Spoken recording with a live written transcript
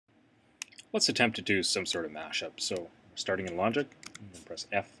Let's attempt to do some sort of mashup. So we're starting in Logic. I'm going to press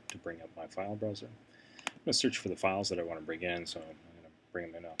F to bring up my file browser. I'm going to search for the files that I want to bring in, so I'm going to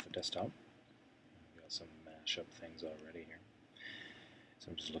bring them in off the desktop. I've got some mashup things already here.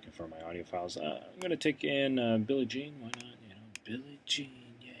 So I'm just looking for my audio files. I'm going to take in Billie Jean. Why not? You know, Billie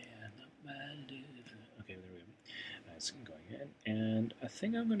Jean, yeah, not my liver. Okay, there we go. It's going in, and I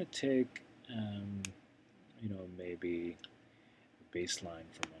think I'm going to take, you know, maybe the bass line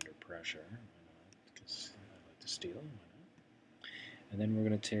from Under Pressure. Why not? Because I like to steal. Why not? And then we're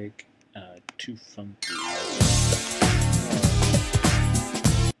going to take Too Funky.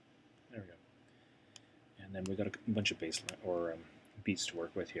 There we go. And then we've got a bunch of bass line or beats to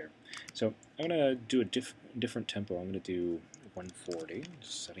work with here. So I'm going to do a different tempo. I'm going to do 140,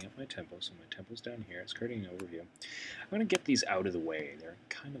 just setting up my tempo. So my tempo's down here. It's creating an overview. I'm going to get these out of the way. They're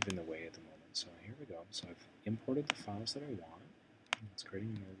kind of in the way at the moment. So here we go. So I've imported the files that I want. It's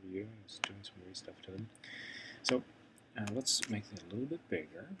creating an overview. It's doing some weird stuff to them. So let's make it a little bit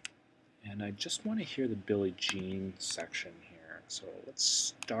bigger. And I just want to hear the Billie Jean section here. So let's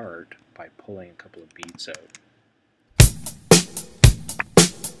start by pulling a couple of beats out.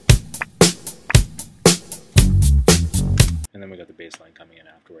 And then we got the bass line coming in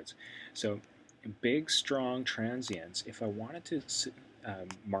afterwards. So big, strong transients. If I wanted to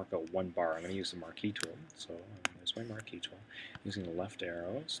mark out one bar, I'm going to use the marquee tool. So there's my marquee tool. Using the left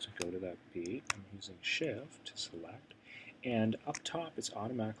arrows to go to that beat. I'm using shift to select. And up top, it's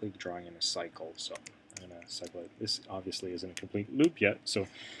automatically drawing in a cycle. So I'm going to cycle it. This obviously isn't a complete loop yet. So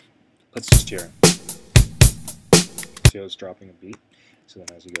let's just hear it. See how it's dropping a beat? So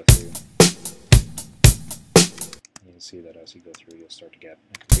then as you go through, you can see that as you go through, you'll start to get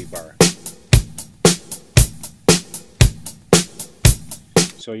a complete bar.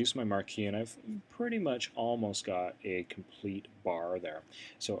 So I used my marquee, and I've pretty much almost got a complete bar there.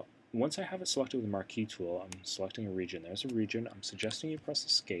 So once I have it selected with the marquee tool, I'm selecting a region. There's a region. I'm suggesting you press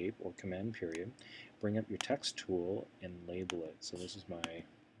Escape or Command period. Bring up your text tool and label it. So this is my,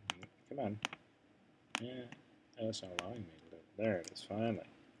 come on. Yeah, that's not allowing me to do it. There it is, finally.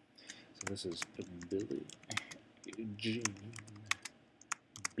 So this is Billie Jean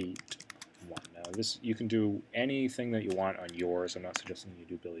beat 1. Now this, you can do anything that you want on yours. I'm not suggesting you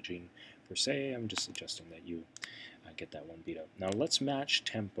do Billie Jean per se. I'm just suggesting that you get that one beat up. Now let's match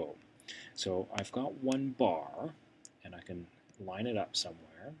tempo. So I've got one bar, and I can line it up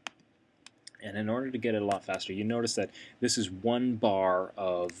somewhere. And in order to get it a lot faster, you notice that this is one bar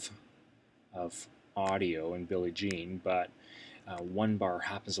of audio in Billie Jean, but one bar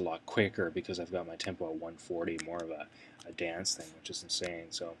happens a lot quicker because I've got my tempo at 140, more of a dance thing, which is insane.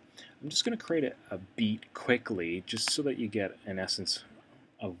 So I'm just going to create a beat quickly, just so that you get an essence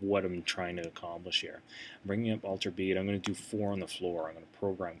of what I'm trying to accomplish here. I'm bringing up alter beat. I'm going to do 4 on the floor. I'm going to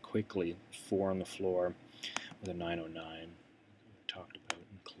program quickly 4 on the floor with a 909. We talked about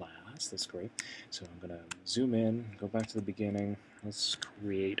in class. That's great. So I'm going to zoom in, go back to the beginning. Let's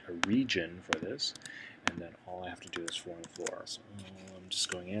create a region for this. And then all I have to do is 4 on the floor. So I'm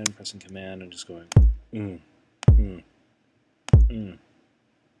just going in, pressing Command, and just going,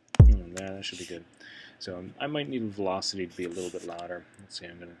 that should be good. So I might need the velocity to be a little bit louder. Let's see,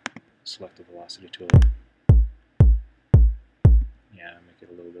 I'm going to select the velocity tool. Yeah, make it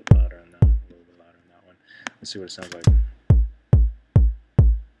a little bit louder on that, a little bit louder on that one. Let's see what it sounds like.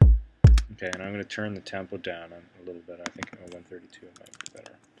 Okay, and I'm going to turn the tempo down a little bit. I think 132 might be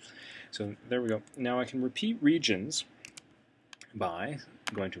better. So there we go. Now I can repeat regions by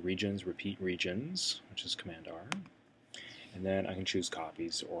going to Regions, Repeat Regions, which is Command R. And then I can choose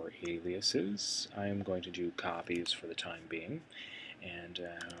copies or aliases. I am going to do copies for the time being. And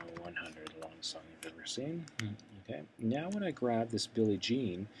 100, the longest song you've ever seen. Okay. Now when I grab this Billie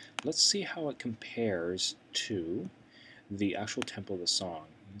Jean, let's see how it compares to the actual tempo of the song.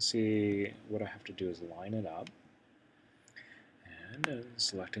 You can see what I have to do is line it up. And I'm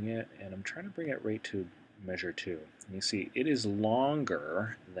selecting it, and I'm trying to bring it right to measure 2. And you see, it is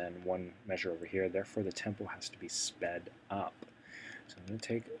longer than one measure over here, therefore the tempo has to be sped up. So I'm going to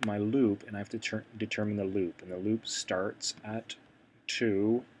take my loop, and I have to determine the loop. And the loop starts at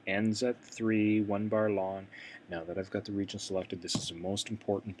 2, ends at 3, 1 bar long. Now that I've got the region selected, this is the most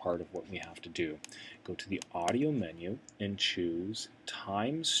important part of what we have to do. Go to the audio menu and choose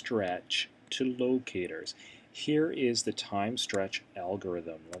time stretch to locators. Here is the time stretch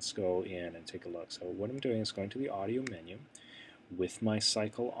algorithm. Let's go in and take a look. So what I'm doing is going to the audio menu with my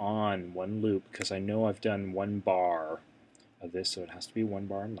cycle on, one loop, because I know I've done 1 bar of this, so it has to be 1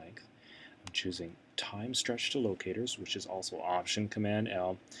 bar in length. I'm choosing time stretch to locators, which is also Option Command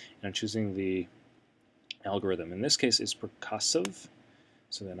L, and I'm choosing the algorithm. In this case, it's percussive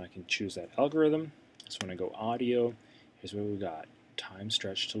So then I can choose that algorithm. So when I go audio, here's what we got. Time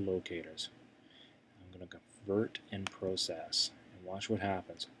stretch to locators. I'm going to convert and process. And watch what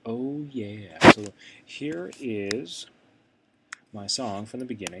happens. Oh yeah. So here is my song from the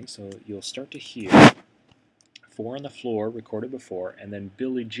beginning. So you'll start to hear 4 on the floor recorded before, and then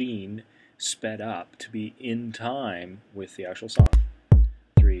Billie Jean sped up to be in time with the actual song.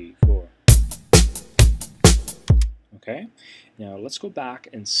 3, 4. Okay, now let's go back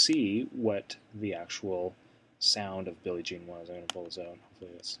and see what the actual sound of Billie Jean was. I'm going to pull this out.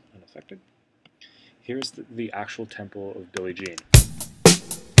 Hopefully it's unaffected. Here's the actual tempo of Billie Jean.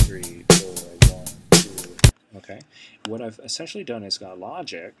 3, 4, 1, 2. Okay, what I've essentially done is got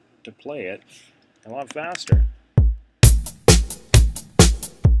Logic to play it a lot faster.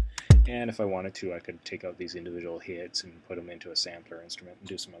 And if I wanted to, I could take out these individual hits and put them into a sampler instrument and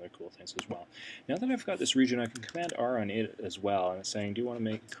do some other cool things as well. Now that I've got this region, I can Command R on it as well. And it's saying, do you want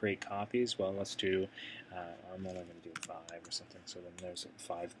to create copies? Well, let's do, I'm going to do 5 or something. So then there's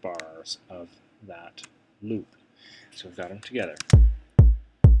 5 bars of that loop. So we've got them together.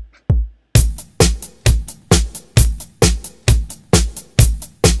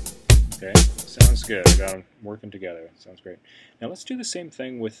 Okay, sounds good. I got them working together. Sounds great. Now let's do the same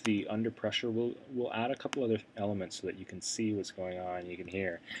thing with the under pressure. We'll add a couple other elements so that you can see what's going on. You can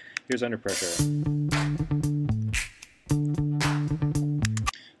hear. Here's under pressure.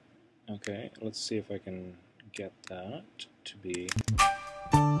 Okay, let's see if I can get that to be.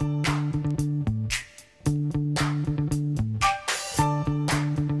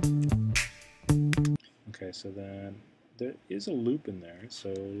 Okay, so then there is a loop in there,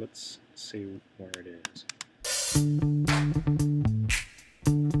 so let's see where it is.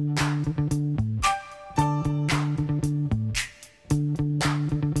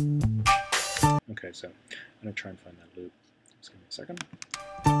 Okay, so I'm going to try and find that loop. Just give me a second.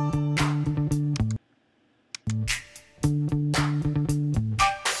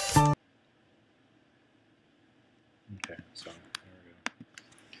 Okay, so there we go.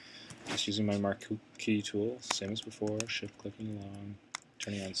 Just using my marquee tool, same as before, shift clicking along,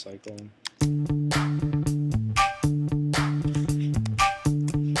 turning on cycle.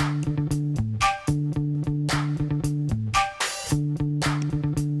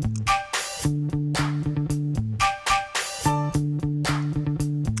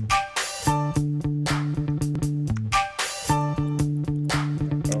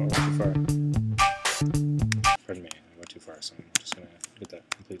 Pardon me, I went too far, so I'm just going to get that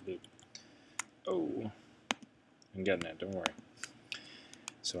complete loop. Oh, I'm getting it, don't worry.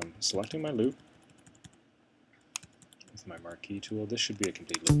 So I'm selecting my loop with my marquee tool. This should be a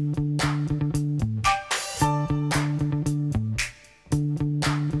complete loop.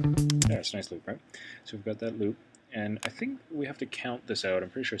 Yeah, it's a nice loop, right? So we've got that loop, and I think we have to count this out. I'm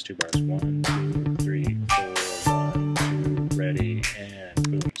pretty sure it's 2 bars. 1, 2, 3, 4, 1, 2, ready, and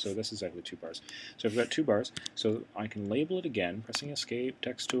boom. So this is exactly 2 bars. So I've got 2 bars, so I can label it again, pressing escape,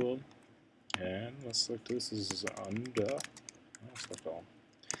 text tool, and let's select this is under, let's select all,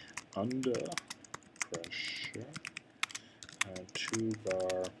 under pressure, 2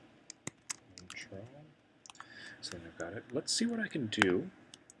 bar intro. So then I've got it. Let's see what I can do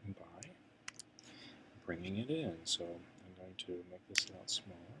by bringing it in. So I'm going to make this a lot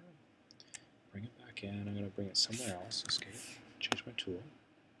smaller, bring it back in. I'm going to bring it somewhere else, escape, change my tool.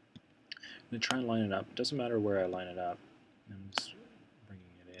 I'm going to try and line it up. It doesn't matter where I line it up. I'm just bringing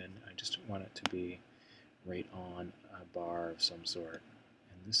it in. I just want it to be right on a bar of some sort.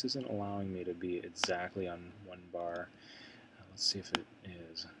 And this isn't allowing me to be exactly on 1 bar. Let's see if it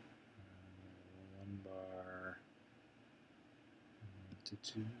is. 1 bar.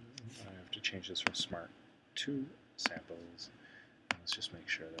 2. I have to change this from smart to samples. Let's just make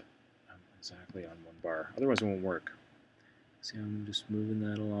sure that I'm exactly on 1 bar. Otherwise it won't work. See, I'm just moving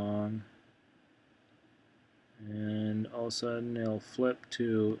that along. And all of a sudden it'll flip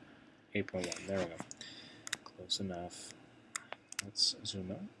to 8.1. There we go. Close enough. Let's zoom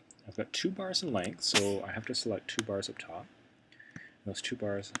in. I've got 2 bars in length, so I have to select 2 bars up top. Those 2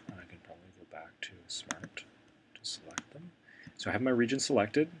 bars, I can probably go back to Smart to select them. So I have my region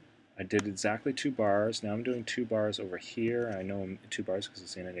selected. I did exactly 2 bars. Now I'm doing 2 bars over here. I know I'm 2 bars because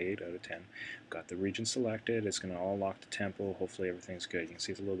it's in at 8 out of 10. Got the region selected. It's going to all lock the tempo. Hopefully everything's good. You can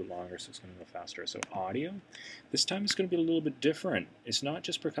see it's a little bit longer, so it's going to go faster. So audio, this time it's going to be a little bit different. It's not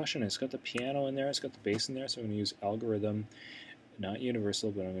just percussion. It's got the piano in there. It's got the bass in there. So I'm going to use algorithm, not universal,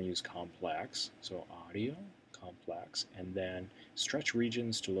 but I'm going to use complex. So audio, complex, and then stretch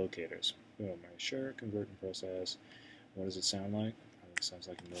regions to locators. Boom, sure, convert and process. What does it sound like? It sounds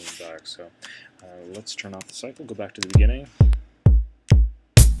like $1,000,000. So let's turn off the cycle, go back to the beginning.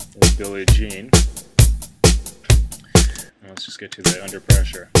 with Billie Jean. And let's just get to the Under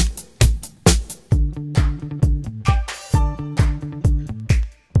Pressure.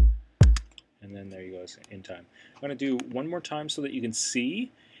 And then there you go, it's in time. I'm going to do one more time so that you can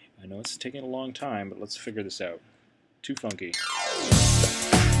see. I know it's taking a long time, but let's figure this out. Too funky.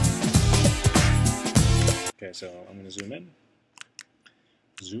 Okay, so I'm going to zoom in.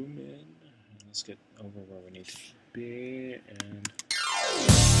 Zoom in. And let's get over where we need to be. And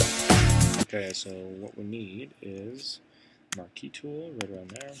okay, so what we need is marquee tool right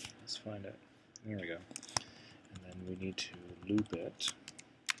around there. Let's find it. There we go. And then we need to loop it.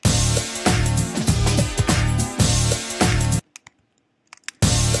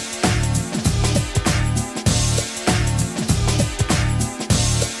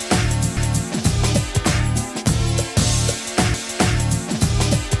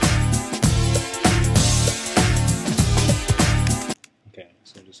 Okay,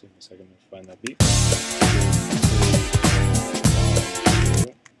 so just give me a second to find that beat. 2,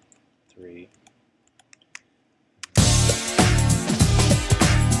 3, 4, 5, 6,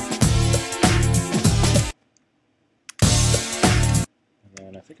 7, 8.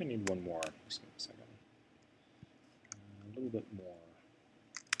 And I think I need one more. Just give me a second. A little bit more.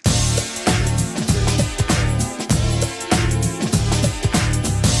 2, 3, 4, 5, 6,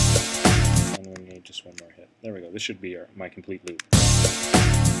 7, 8. And we need just one more hit. There we go. This should be my complete loop.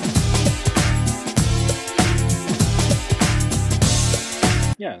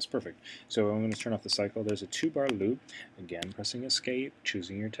 Yeah, it's perfect. So I'm going to turn off the cycle. There's a 2-bar loop. Again, pressing escape,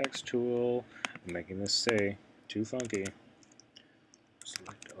 choosing your text tool, making this say too funky.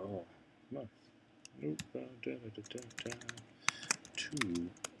 Select all. Come on. Loop. Too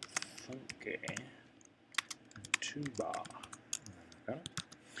funky. 2-bar. Got it.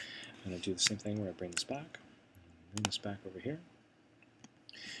 I'm going to do the same thing where I bring this back. Bring this back over here.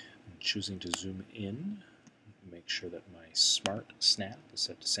 I'm choosing to zoom in. Make sure that my smart snap is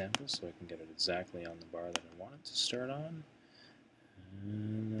set to sample so I can get it exactly on the bar that I want it to start on.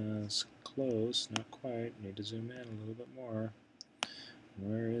 And it's close, not quite. Need to zoom in a little bit more.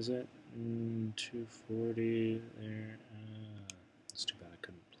 Where is it? 240 there. It's too bad I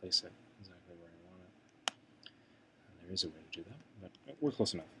couldn't place it exactly where I want it. There is a way to do that, but we're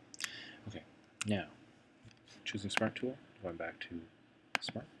close enough. Okay, now choosing Smart Tool, going back to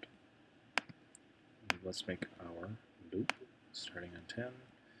Smart. Let's make our loop starting on 10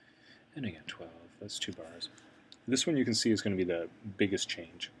 and again 12. That's 2 bars. This one you can see is going to be the biggest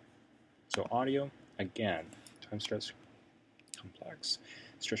change. So audio, again, time stress complex,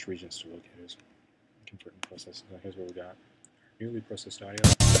 stretch regions to locators, convert and process. So here's what we got: newly processed audio.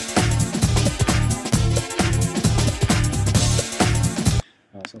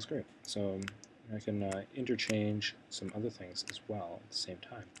 Sounds great. So I can interchange some other things as well at the same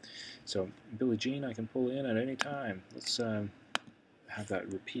time. So Billie Jean I can pull in at any time. Let's have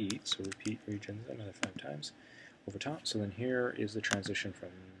that repeat. So repeat regions another 5 times over top. So then here is the transition from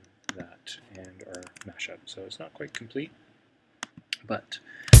that and our mashup. So it's not quite complete, but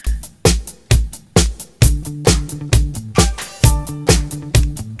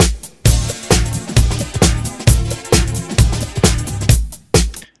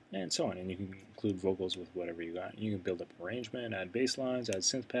and so on, and you can include vocals with whatever you got. You can build up arrangement, add bass lines, add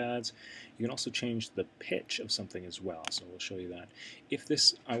synth pads. You can also change the pitch of something as well, so we'll show you that. If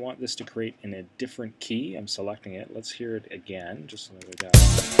this, I want this to create in a different key, I'm selecting it. Let's hear it again, just so that we got it.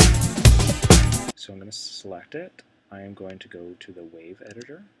 So I'm going to select it. I am going to go to the wave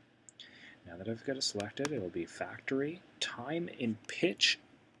editor. Now that I've got it selected, it will be factory, time in pitch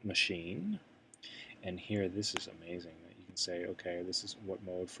machine, and here this is amazing. Say, okay, this is what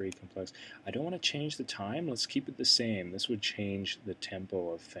mode, free, complex. I don't want to change the time. Let's keep it the same. This would change the tempo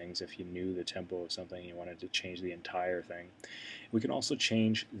of things. If you knew the tempo of something, you wanted to change the entire thing. We can also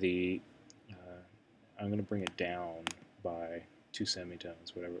change the, I'm going to bring it down by 2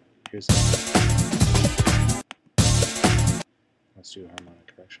 semitones, whatever. Here's let's do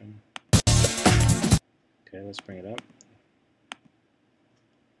harmonic correction. Okay, let's bring it up.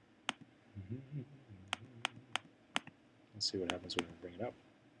 Let's see what happens when we bring it up.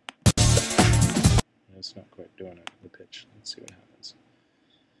 Yeah, it's not quite doing it, the pitch. Let's see what happens.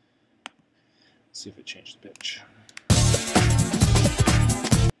 Let's see if it changed the pitch.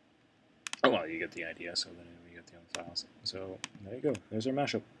 Oh well, you get the idea, so then we get the other files. So there you go, there's our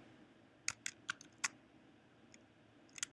mashup.